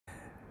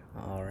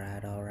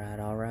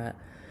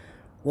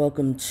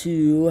Welcome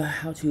to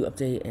how to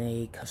update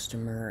a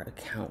customer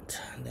account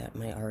that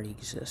might already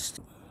exist.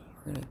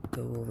 We're going to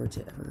go over to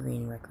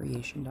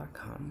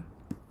evergreenrecreation.com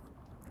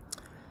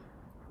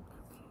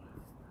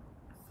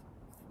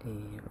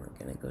and we're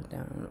going to go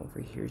down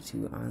over here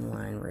to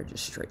online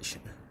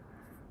registration.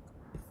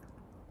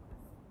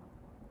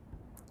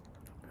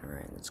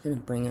 Alright, that's going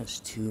to bring us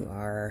to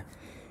our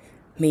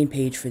main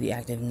page for the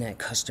ActiveNet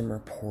customer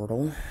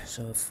portal.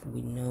 So if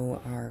we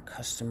know our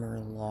customer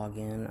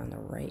login on the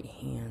right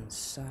hand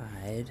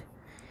side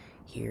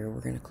here, we're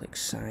going to click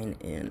sign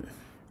in.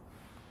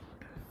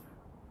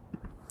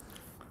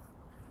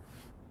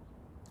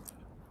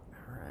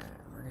 Alright,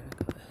 we're going to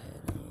go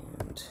ahead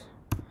and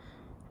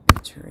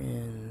enter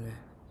in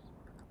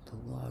the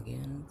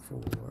login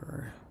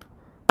for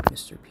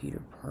Mr.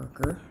 Peter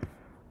Parker.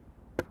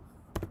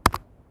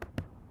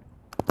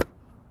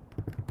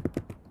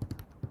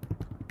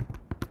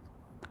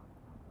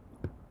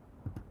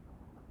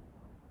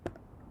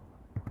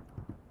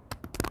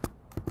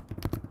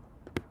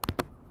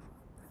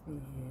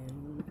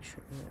 And make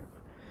sure to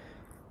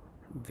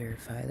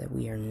verify that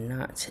we are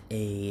not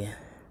a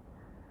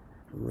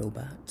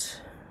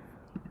robot.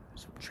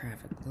 Some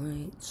traffic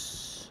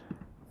lights.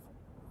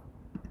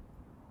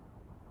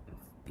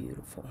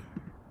 Beautiful.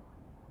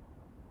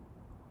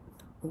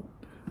 Oh,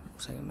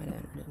 looks like I might have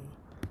entered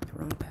in the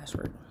wrong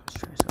password. Let's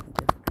try something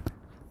different.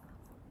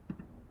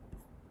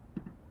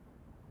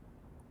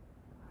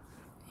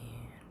 And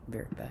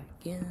verify back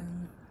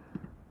again.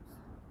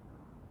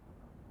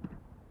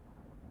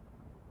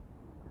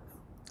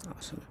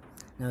 Awesome.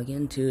 Now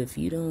again too, if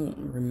you don't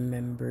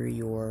remember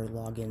your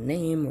login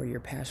name or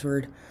your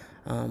password,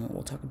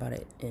 we'll talk about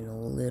it in a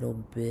little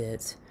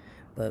bit,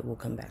 but we'll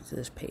come back to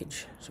this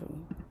page. So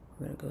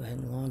we're going to go ahead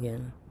and log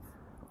in.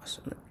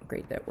 Awesome.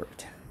 Great, that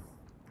worked.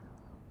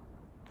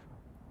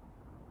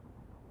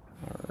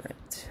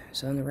 Alright,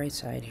 so on the right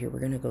side here, we're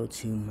going to go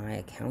to my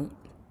account.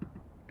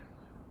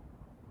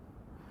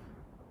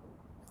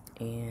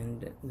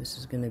 And this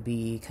is going to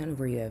be kind of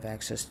where you have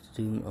access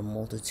to a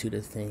multitude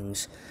of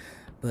things.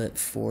 But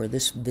for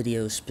this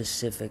video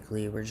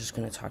specifically, we're just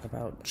going to talk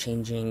about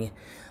changing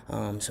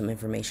some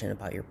information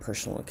about your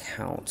personal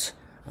account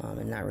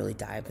and not really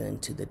dive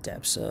into the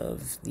depths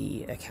of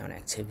the account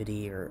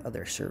activity or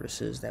other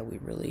services that we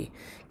really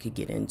could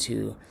get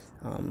into.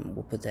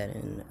 We'll put that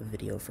in a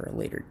video for a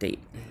later date.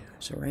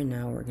 So right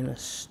now we're going to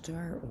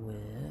start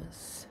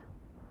with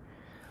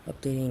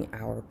updating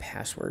our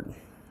password.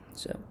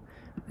 So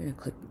we're going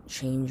to click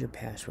change your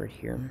password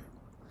here.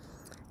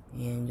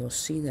 And you'll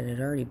see that it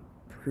already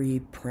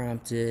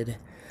pre-prompted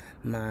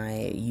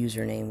my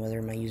username,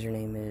 whether my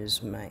username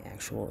is my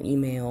actual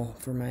email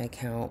for my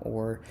account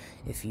or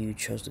if you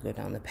chose to go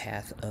down the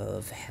path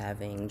of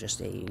having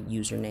just a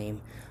username,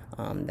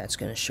 that's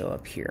going to show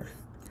up here.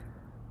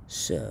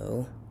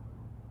 So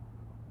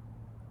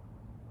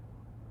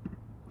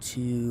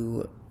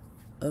to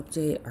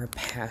update our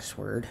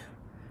password,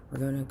 we're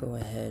going to go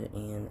ahead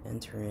and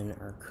enter in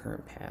our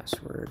current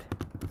password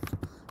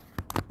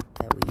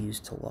that we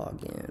used to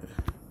log in.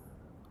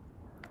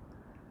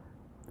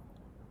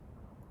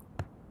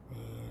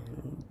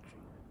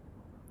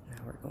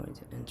 We're going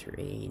to enter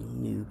a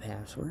new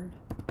password.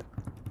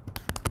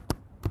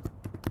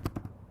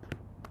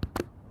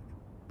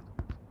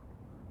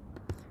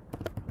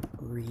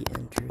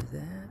 Re-enter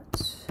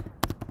that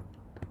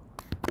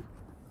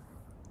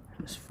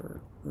just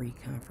for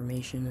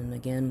reconfirmation. And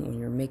again, when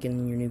you're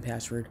making your new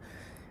password,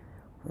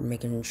 we're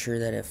making sure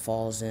that it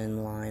falls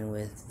in line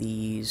with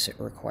these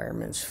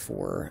requirements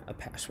for a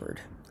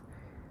password.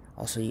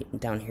 Also,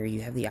 down here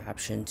you have the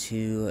option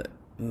to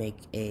make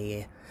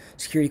a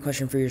security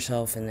question for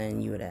yourself, and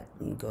then you would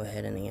go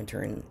ahead and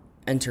enter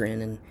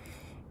in an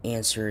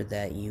answer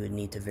that you would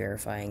need to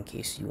verify in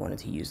case you wanted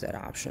to use that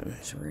option.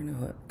 So we're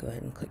gonna go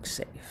ahead and click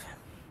save.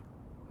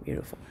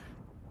 Beautiful.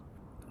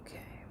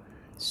 Okay,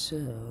 so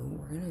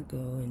we're gonna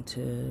go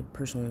into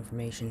personal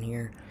information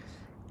here,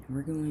 and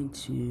we're going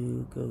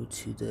to go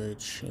to the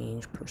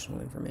change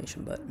personal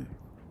information button.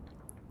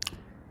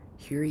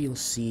 Here you'll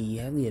see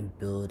you have the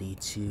ability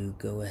to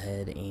go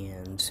ahead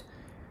and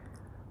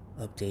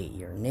update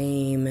your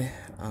name.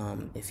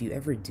 If you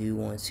ever do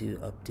want to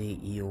update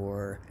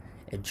your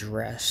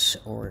address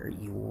or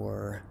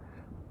your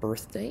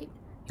birth date,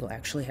 you'll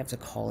actually have to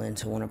call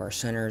into one of our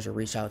centers or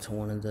reach out to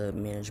one of the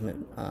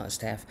management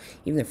staff.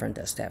 Even the front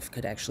desk staff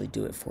could actually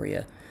do it for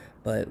you,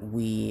 but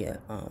you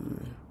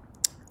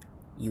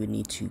would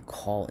need to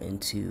call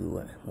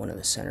into one of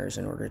the centers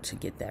in order to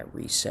get that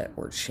reset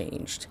or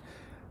changed.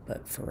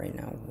 But for right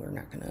now, we're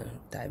not going to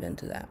dive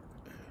into that.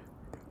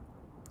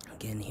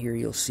 Again, here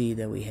you'll see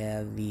that we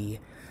have the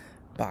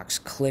box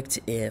clicked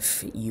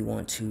if you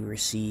want to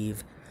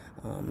receive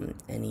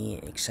any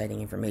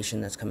exciting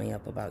information that's coming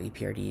up about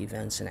EPRD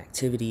events and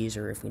activities,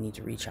 or if we need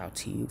to reach out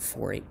to you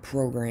for a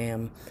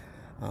program.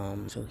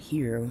 So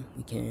here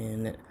we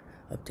can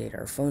update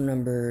our phone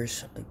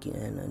numbers,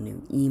 again, a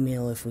new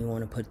email if we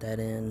want to put that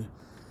in,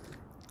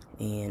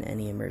 and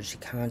any emergency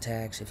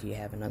contacts. If you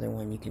have another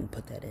one, you can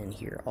put that in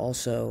here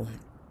also.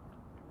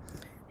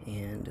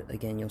 And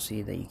again, you'll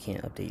see that you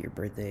can't update your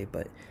birthday,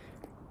 but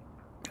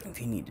if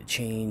you need to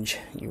change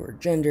your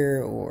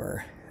gender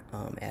or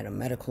add a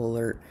medical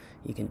alert,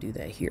 you can do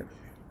that here.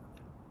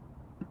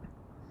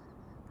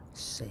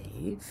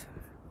 Save.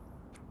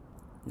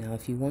 Now,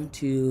 if you want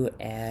to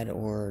add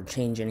or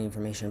change any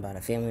information about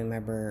a family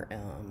member,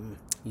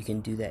 you can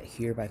do that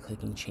here by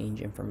clicking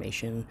Change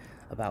Information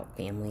About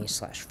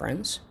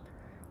Family/Friends.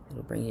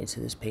 It'll bring you to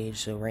this page.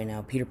 So right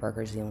now, Peter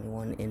Parker is the only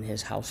one in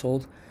his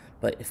household,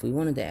 but if we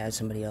wanted to add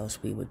somebody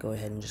else, we would go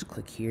ahead and just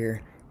click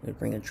here. It would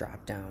bring a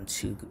drop down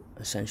to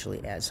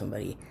essentially add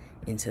somebody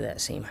into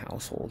that same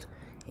household,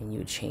 and you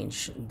would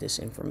change this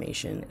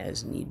information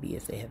as need be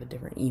if they have a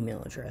different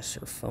email address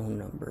or phone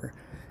number,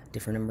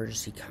 different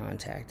emergency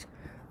contact.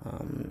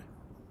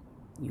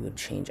 You would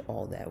change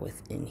all that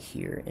within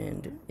here,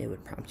 and it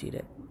would prompt you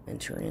to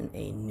enter in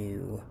a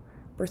new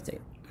birthday.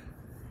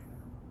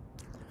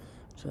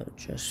 So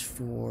just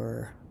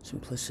for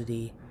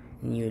simplicity,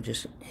 and you would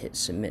just hit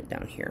submit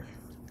down here.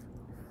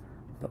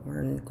 But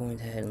we're going to go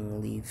ahead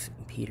and leave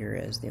Peter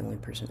as the only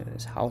person in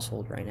his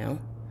household right now.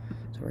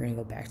 So we're going to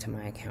go back to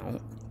my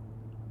account,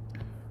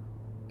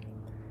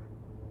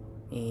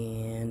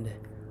 and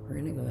we're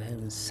going to go ahead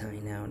and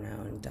sign out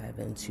now and dive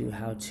into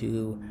how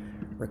to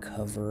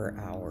recover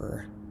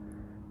our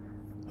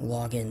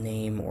login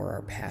name or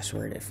our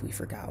password if we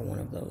forgot one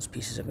of those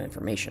pieces of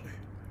information.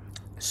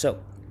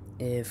 So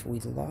if we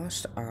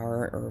lost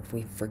if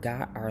we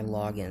forgot our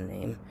login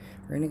name,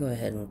 we're going to go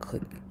ahead and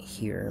click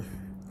here.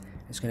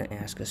 It's going to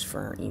ask us for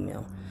our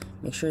email.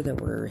 Make sure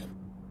that we're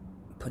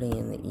putting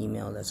in the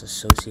email that's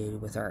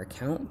associated with our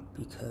account,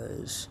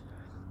 because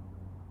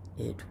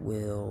it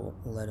will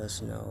let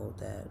us know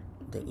that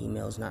the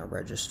email is not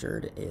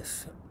registered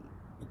if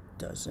it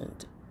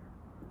doesn't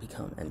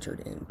become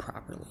entered in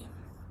properly.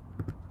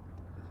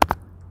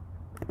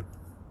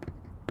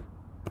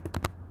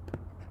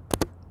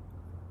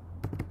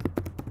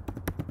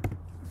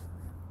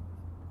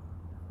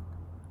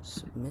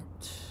 Submit.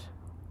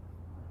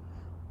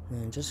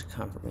 And just a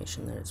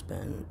confirmation that it's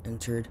been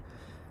entered.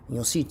 And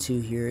you'll see too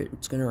here,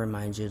 it's going to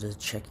remind you to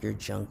check your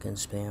junk and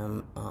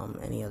spam,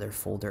 any other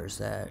folders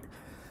that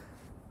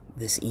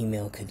this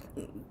email could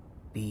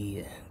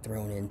be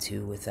thrown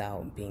into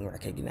without being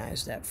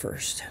recognized at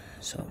first.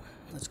 So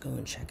let's go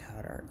and check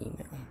out our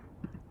email.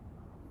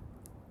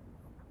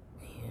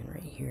 And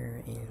right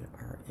here in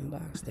our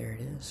inbox, there it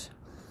is.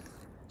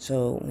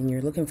 So when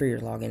you're looking for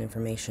your login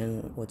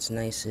information, what's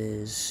nice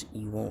is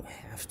you won't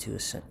have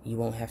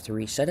to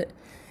reset it.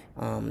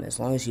 As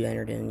long as you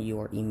entered in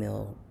your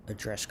email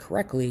address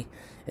correctly,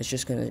 it's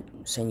just going to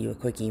send you a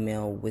quick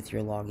email with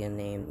your login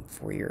name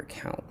for your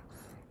account.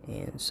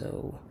 And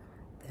so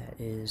that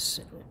is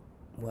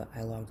what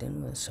I logged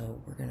in with,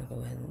 so we're going to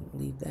go ahead and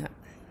leave that.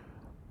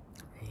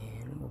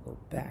 And we'll go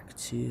back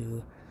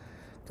to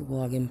the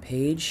login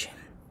page.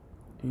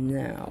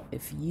 Now,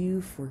 if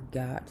you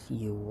forgot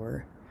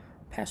your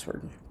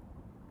password,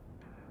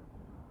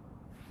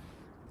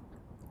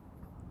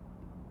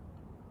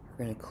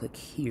 we're going to click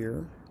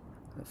here,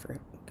 I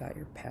forgot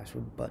your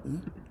password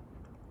button.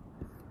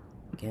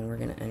 Again, we're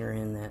going to enter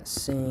in that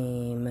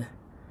same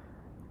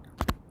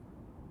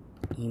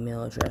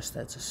email address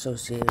that's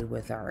associated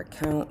with our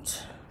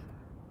account.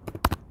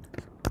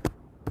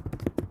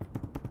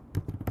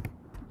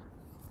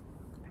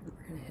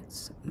 We're going to hit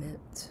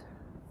submit.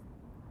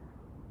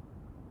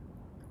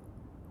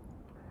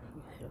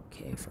 Hit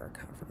OK for our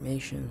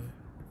confirmation.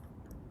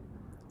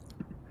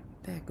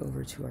 Back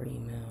over to our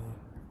email.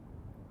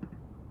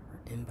 Our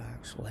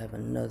inbox will have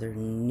another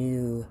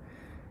new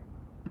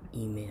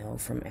email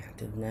from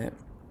ActiveNet.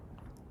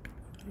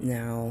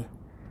 Now,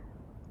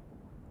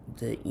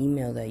 the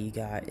email that you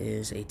got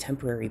is a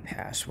temporary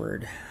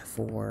password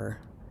for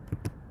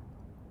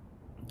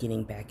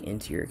getting back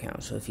into your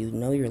account. So if you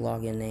know your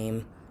login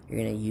name,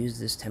 you're going to use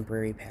this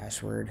temporary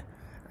password.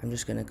 I'm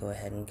just going to go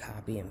ahead and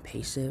copy and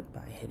paste it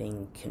by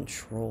hitting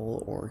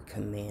Control or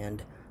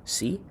Command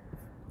C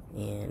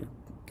and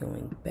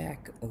going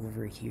back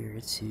over here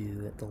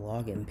to the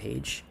login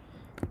page,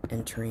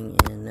 entering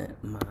in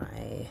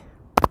my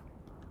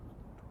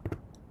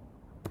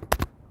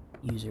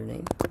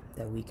username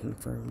that we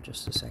confirmed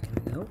just a second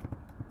ago.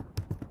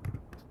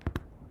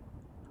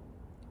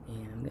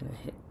 And I'm going to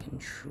hit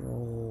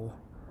Control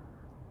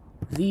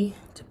V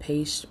to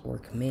paste, or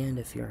Command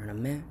if you're on a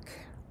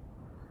Mac.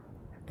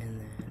 And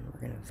then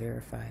we're going to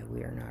verify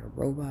we are not a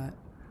robot.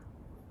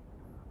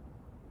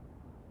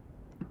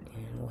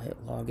 And we'll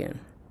hit Login.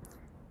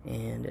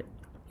 And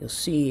you'll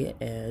see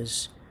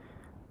as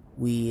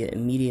we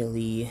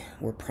immediately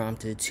were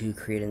prompted to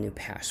create a new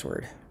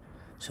password.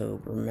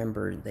 So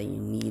remember that you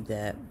need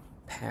that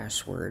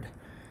password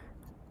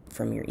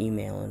from your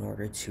email in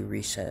order to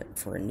reset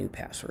for a new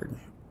password.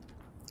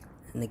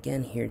 And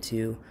again, here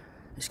too,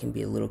 this can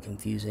be a little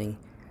confusing.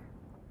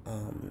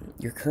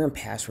 Your current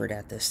password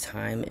at this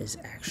time is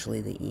actually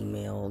the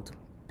emailed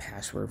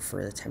password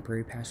for the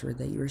temporary password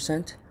that you were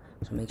sent.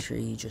 So make sure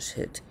you just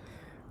hit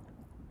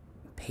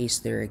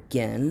paste there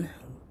again,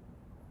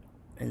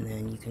 and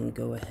then you can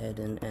go ahead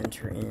and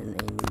enter in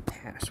a new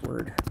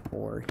password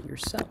for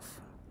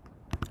yourself.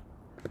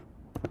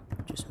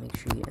 Just make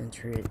sure you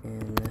enter it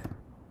in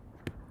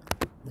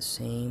the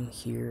same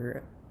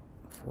here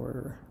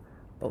for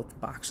both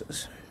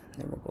boxes.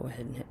 Then we'll go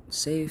ahead and hit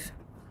save.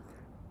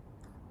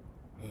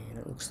 And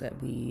it looks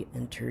that we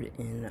entered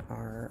in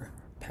our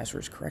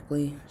passwords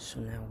correctly. So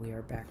now we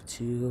are back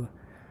to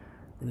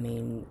the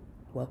main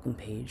welcome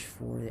page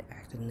for the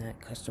ActiveNet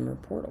customer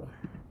portal.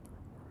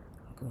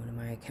 I'll go into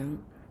my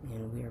account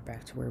and we are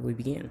back to where we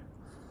began.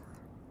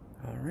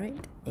 All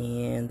right,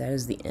 and that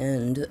is the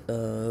end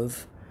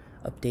of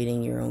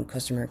updating your own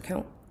customer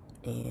account,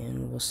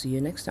 and we'll see you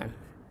next time.